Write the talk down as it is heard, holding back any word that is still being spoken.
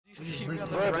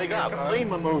Bro, they got flame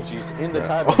emojis in the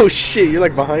title. Oh shit, you're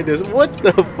like behind us. What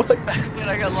the fuck? Dude,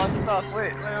 I got launched off.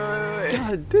 Wait.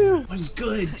 God damn. What's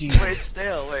good, dude? Wait,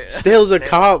 Stale, wait. Stale's a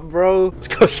cop, bro. Let's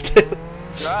go, Stale.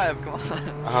 Drive, come on.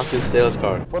 I hopped in Stale's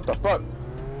car. What the fuck?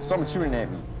 Someone shooting at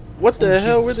me. What the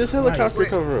hell? Where'd Jesus this helicopter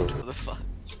Christ. come from? What the fuck?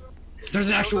 There's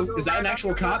an actual. Is that an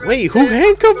actual cop? Wait, who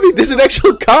handcuffed me? There's an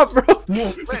actual cop, bro.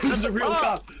 No, there's a real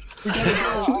cop. We gotta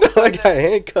go. No, I got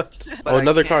handcuffed. Oh,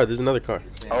 another car. There's another car.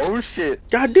 Oh shit.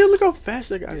 God damn, look how fast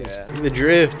that guy is. Yeah. The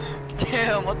drift.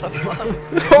 Damn, what the fuck?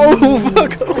 Oh,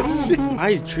 fuck. Oh, shit.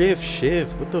 Ice drift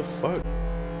shift. What the fuck?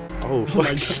 Oh, fuck.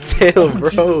 God. Stale, Oh, bro.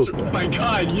 Jesus. Oh my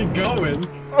god, you going?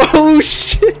 Oh,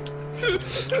 shit.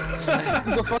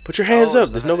 Put your hands up.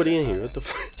 There's nobody in here. What the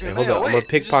fuck? Hey, hold up. I'm gonna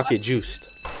pickpocket Juiced.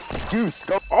 Juice,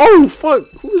 go. Oh, fuck.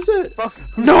 Who was that? Fuck.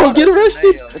 No, get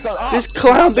arrested. It's an op. This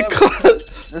clown, the clown.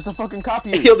 There's a fucking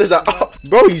copy. Yo, there's a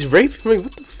bro. He's raping me.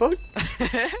 What the fuck?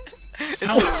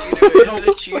 It's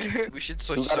a cheater. We should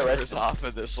switch Who got servers arrested? off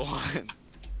of this one.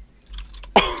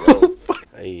 Oh, fuck.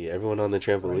 Hey, everyone on the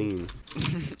trampoline.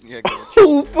 Yeah, go.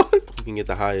 Oh, fuck. You can get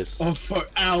the highest. Oh fuck!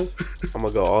 Ow! I'm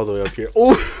gonna go all the way up here.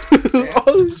 Oh,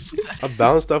 oh shit. I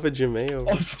bounced off of Jameo.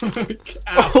 Oh fuck!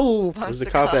 Ow! Oh, where's the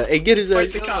cop at? Hey, get his ass.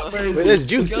 Fight the cop! Where is Wait, he? that's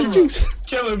Juice. Kill That's him! Juice.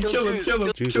 Kill him! Kill him! Kill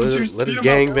him! Juice, Kill let Juice! us Beat him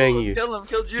gang up. bang you.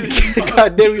 Kill Juice.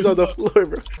 God damn, he's on the floor,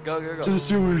 bro. Go. To the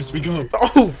sewers, we go.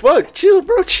 Oh, fuck. Chill,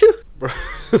 bro. Chill. Bro,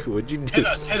 what'd you do? Hit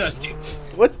us, dude.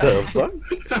 What the fuck?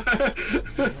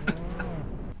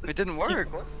 It didn't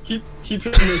work. What? keep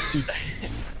hitting this, dude.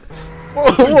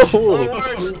 Whoa, whoa, whoa.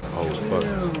 Lord. Oh, fuck.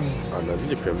 Oh, no,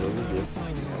 these are criminals. Yeah.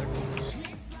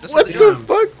 This What is the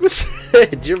fuck was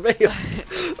that? Jameo.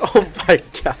 Oh, my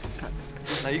God.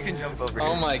 Now you can jump over here.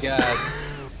 Oh my god.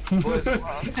 Boys,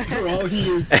 We're all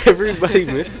here. Everybody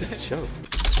missed the jump.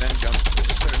 then jump.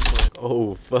 There's a certain place.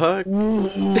 Oh, fuck.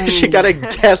 That shit got a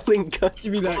Gatling gun.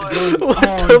 Give me that gun. What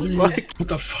Oh, the give me- fuck? What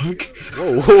the fuck?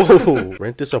 Whoa, whoa.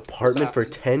 Rent this apartment for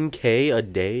 10K a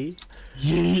day?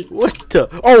 Yeah. What the?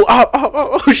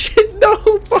 Oh, shit, no.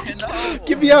 Fuck. No.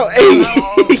 Get me out. Hey.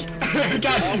 I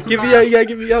got you. Get me out. Yeah,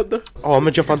 get me out, though. Oh, I'm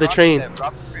gonna jump on the train.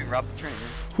 Rob the train.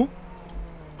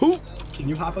 Who? Can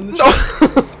you hop on the No.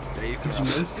 train? There you Did you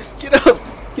go. miss? Get up.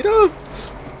 Get up.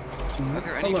 Are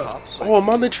there any Hello. cops? Oh, I'm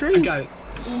on the I train. got it.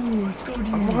 Ooh, let's go, dude.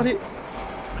 I'm on it.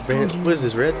 Red, what is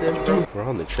this, red there, bro? We're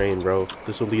on the train, bro.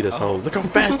 This will lead us home. Look how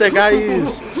fast that guy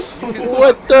is.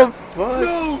 What the fuck?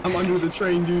 No! I'm under the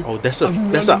train, dude. Oh, that's a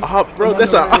I'm op, bro. I'm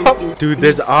That's a under the race, op. Dude,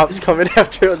 there's ops coming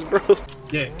after us, bro.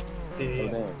 Yeah.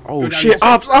 Oh Go down shit, this-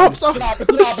 ops.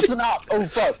 It's an op. Oh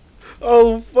fuck.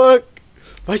 Oh fuck.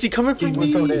 Why is he coming for Game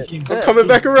me? one, I'm game coming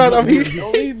back around. I'm here.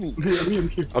 Don't leave me. I'm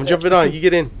here. I'm jumping on. You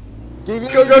get in. Give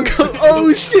me Go.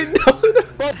 Oh shit, no.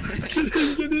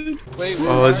 Wait,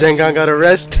 Oh, Zengon got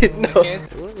arrested. No.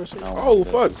 Oh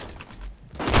fuck.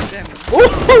 Damn.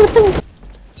 Oh.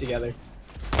 Together.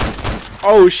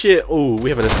 Oh shit. Oh, we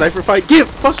having a sniper fight. Get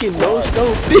fucking no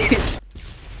scope, bitch.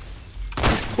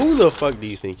 Who the fuck do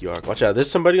you think you are? Watch out. There's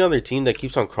somebody on their team that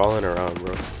keeps on crawling around,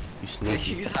 bro. You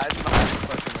sneaky. He's hiding behind the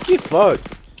fucking. Get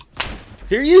fucked.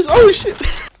 Here he is. Oh shit.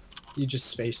 You just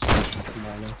space. Come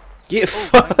on now. Get Oh,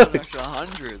 mine's an fucked. extra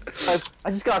 100. I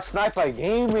just got sniped by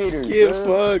game raiders. Get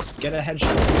bro. fucked. Get a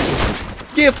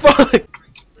headshot. Get fucked.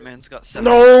 Man's got 7.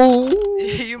 No.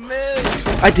 You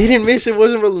missed. I didn't miss. It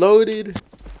wasn't reloaded.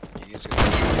 You guys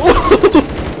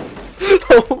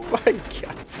Oh my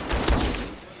god.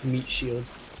 Meat shield.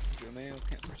 Mayo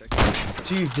can't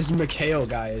protect you. Dude, this Mikhail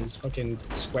guy is fucking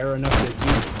squaring up the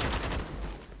team.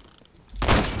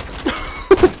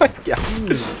 Oh my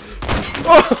god.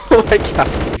 Oh my god.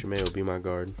 Jameo, be my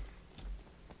guard.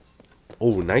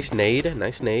 Oh, nice nade.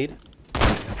 Nice nade.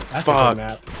 That's Fuck. a good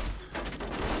map.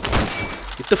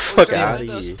 Get the fuck Stay out of with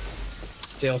us. here.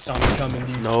 Stale saw me coming,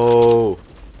 dude. No.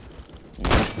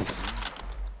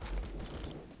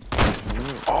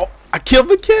 Oh, I killed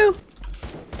Mikhail.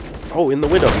 Oh, in the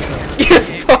window. Get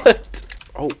fucked.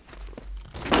 Oh.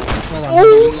 Hold on,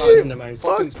 Oh, never mind.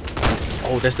 fuck.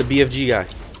 Oh, that's the BFG guy.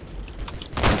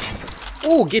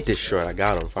 Oh, get this shot. I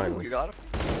got him Oh, finally. you got him?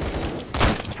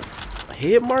 A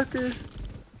hit marker?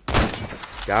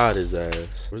 God his ass.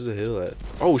 Where's the hill at?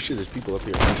 Oh shit, there's people up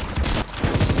here.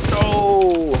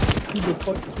 No! Who the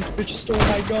fuck? This bitch stole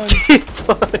my gun. Get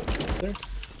fucked.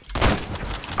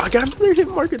 I got another hit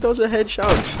marker. That was a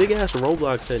headshot. Big ass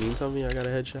Roblox head. You tell me I got a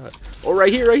headshot. Oh,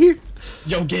 right here, right here.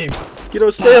 Yo, game. Get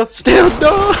on stale. Stale,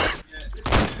 no!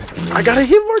 I got a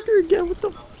hit marker again. What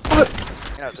the fuck?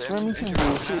 Yeah, Let me see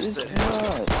bullshit. It's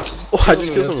nuts. Oh, I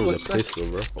just killed someone with a pistol,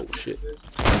 bro. Oh shit.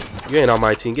 You ain't on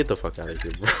my team. Get the fuck out of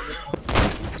here, bro.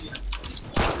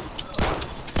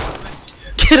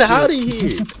 Get out of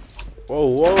here. Whoa,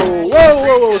 whoa, whoa,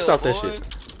 whoa, whoa! Stop that shit.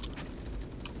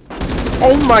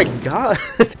 Oh my god!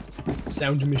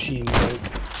 Sound machine, bro.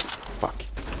 Fuck.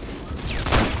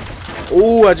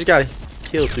 Oh, I just got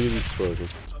killed through the explosion.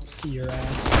 See your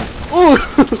ass. Ooh!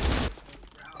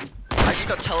 I just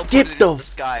got teleported Get into the the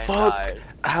sky and fuck died.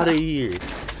 out of here!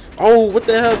 Oh, what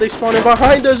the hell? They spawning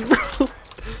behind us, bro!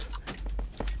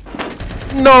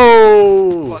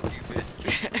 No! Fuck you, bitch.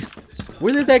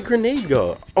 Where did that grenade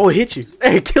go? Oh, it hit you.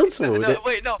 Hey, it killed someone with No, it.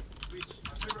 wait, no.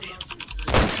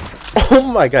 Oh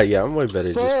my god, yeah, I'm way better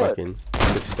at just Shit. fucking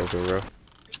quick scoping, bro.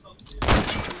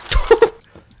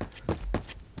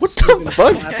 What Steven the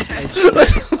fuck? clapped my What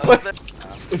cheeks. the fuck?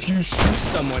 If you shoot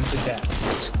someone to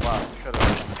death. Wow, shut up.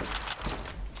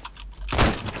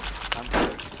 I'm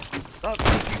good. Stop.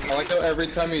 I like how every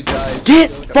time you die. Get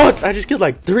fucked! I just killed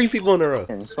like 3 people in a row.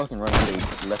 And just fucking run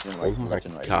face left and Oh right, my left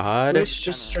and right. god. It's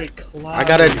just straight clap. I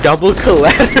got a double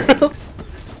collateral.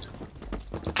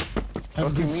 I'm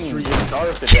What do you good mean? streak. You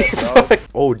starved to death, bro.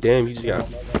 Oh damn, you just got.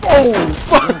 No Oh You didn't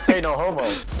fuck! say no homo.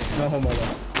 homo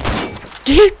though.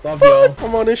 Get Love fucked! y'all.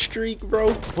 I'm on a streak,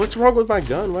 bro. What's wrong with my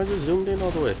gun? Why is it zoomed in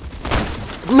all the way?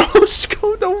 No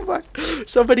scope! Oh my!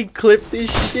 Somebody clip this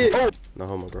shit. Oh. No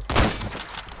homo, bro.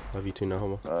 Love you too, no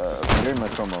homo. Very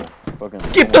much homo. Fucking.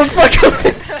 Get the fuck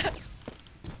away!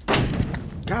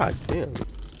 God damn.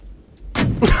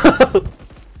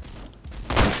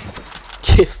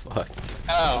 Get fucked.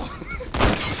 Ow.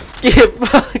 Get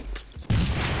fucked.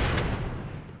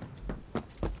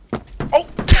 Oh!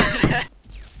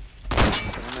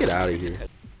 Get out of here.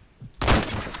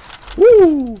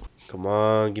 Woo! Come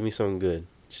on, give me something good.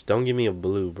 Just don't give me a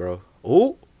blue, bro.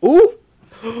 Ooh! Ooh!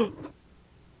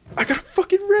 I got a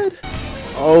fucking red.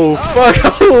 Oh, fuck!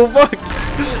 Oh, fuck!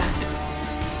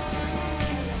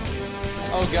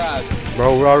 Oh god.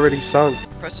 Bro, we're already sunk.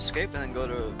 Press escape and then go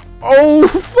to. Oh,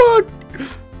 fuck!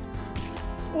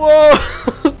 Whoa!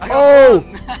 I got Oh!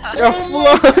 one. I got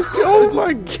flooded! Oh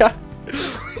my god!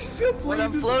 When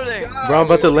I'm floating. Bro, I'm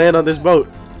about to land on this boat.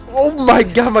 Oh my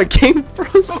god, my game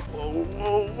froze! Whoa,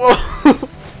 whoa, whoa!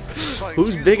 Fuck,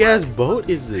 Whose choose big ass one. boat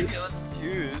is this? Okay, let's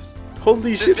choose.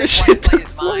 Holy shit, this This shit white took plate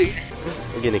is flight. mine.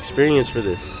 I'm getting experience for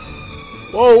this.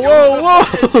 Whoa, Yo, whoa, what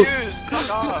the whoa! fuck? Choose. Fuck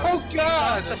off. Oh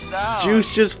god. That's down.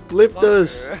 Juice just flipped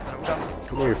us. Fucker. I'm coming.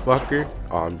 Come here, fucker.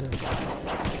 Oh, I'm dead.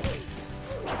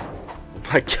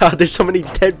 Oh my god, there's so many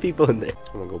dead people in there.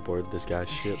 I'm gonna go board this guy's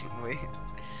ship. Wait.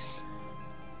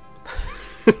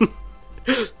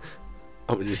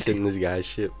 I'm gonna just sit in this guy's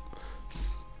ship.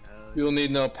 We will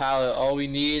need no pallet. All we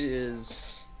need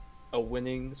is a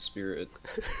winning spirit.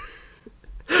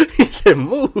 He said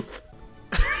move.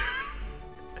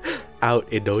 Out,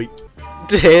 Idoit.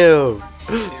 Damn.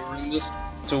 We're in this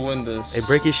to win this. Hey,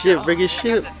 break his ship, break his I got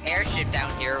ship, this airship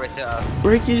down here with a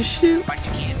break his ship. bunch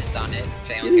of cannons on it. If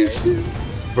Break anyone his cares. ship.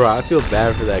 Bro, I feel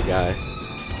bad for that guy.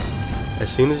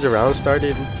 As soon as the round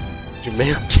started,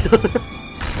 Jamel killed him.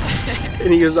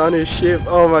 And he was on his ship.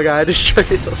 Oh my god, I destroyed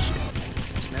his whole ship.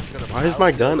 Why is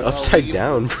my gun upside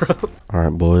down, bro?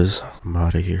 Alright, boys. I'm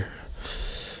out of here.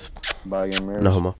 Bye, gamers. No homo.